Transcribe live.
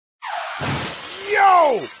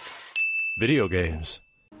Yo! Video games.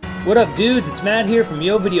 What up, dudes? It's Matt here from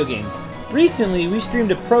YoVideogames. Recently, we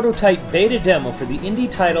streamed a prototype beta demo for the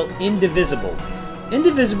indie title Indivisible.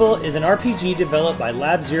 Indivisible is an RPG developed by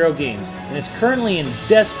Lab0 Games and is currently in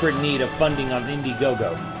desperate need of funding on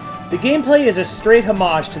Indiegogo. The gameplay is a straight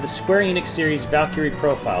homage to the Square Enix series Valkyrie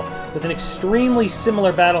Profile, with an extremely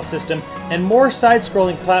similar battle system and more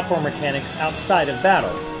side-scrolling platform mechanics outside of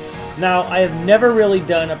battle. Now, I have never really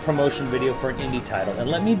done a promotion video for an indie title, and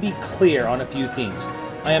let me be clear on a few things.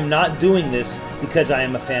 I am not doing this because I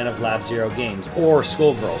am a fan of Lab0 Games, or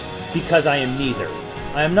Skullgirls, because I am neither.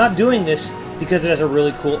 I am not doing this because it has a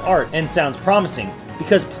really cool art and sounds promising,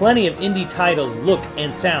 because plenty of indie titles look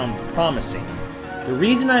and sound promising. The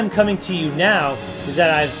reason I am coming to you now is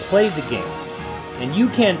that I've played the game, and you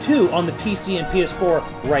can too on the PC and PS4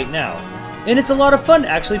 right now. And it's a lot of fun to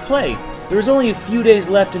actually play. There's only a few days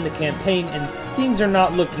left in the campaign, and things are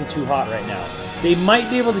not looking too hot right now. They might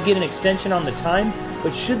be able to get an extension on the time,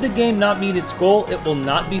 but should the game not meet its goal, it will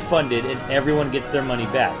not be funded and everyone gets their money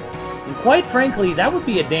back. And quite frankly, that would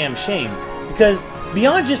be a damn shame, because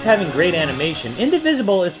beyond just having great animation,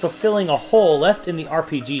 Indivisible is fulfilling a hole left in the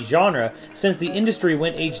RPG genre since the industry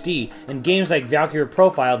went HD and games like Valkyrie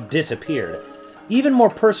Profile disappeared. Even more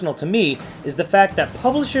personal to me is the fact that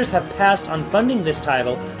publishers have passed on funding this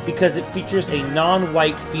title because it features a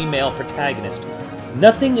non-white female protagonist.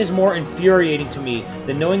 Nothing is more infuriating to me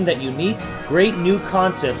than knowing that unique, great new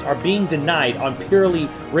concepts are being denied on purely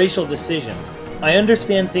racial decisions. I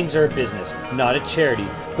understand things are a business, not a charity,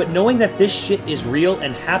 but knowing that this shit is real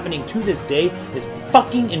and happening to this day is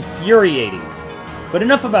fucking infuriating. But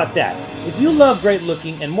enough about that. If you love great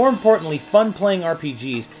looking and more importantly fun playing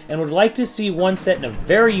RPGs and would like to see one set in a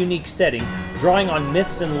very unique setting, drawing on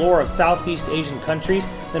myths and lore of Southeast Asian countries,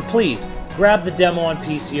 then please grab the demo on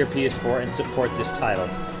PC or PS4 and support this title.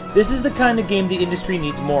 This is the kind of game the industry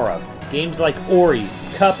needs more of. Games like Ori,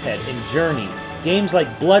 Cuphead, and Journey. Games like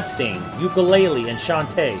Bloodstained, Yooka-Laylee, and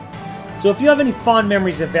Shantae. So if you have any fond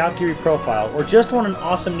memories of Valkyrie Profile, or just want an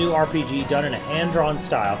awesome new RPG done in a hand-drawn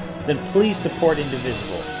style, then please support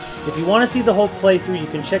Indivisible. If you want to see the whole playthrough, you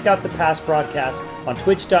can check out the past broadcasts on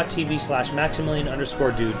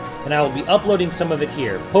twitch.tv/Maximilian_dude, and I will be uploading some of it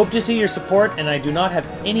here. Hope to see your support, and I do not have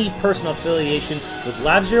any personal affiliation with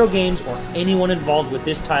Lab0 Games or anyone involved with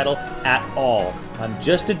this title at all. I'm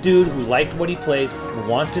just a dude who liked what he plays and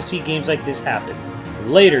wants to see games like this happen.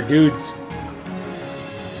 Later, dudes!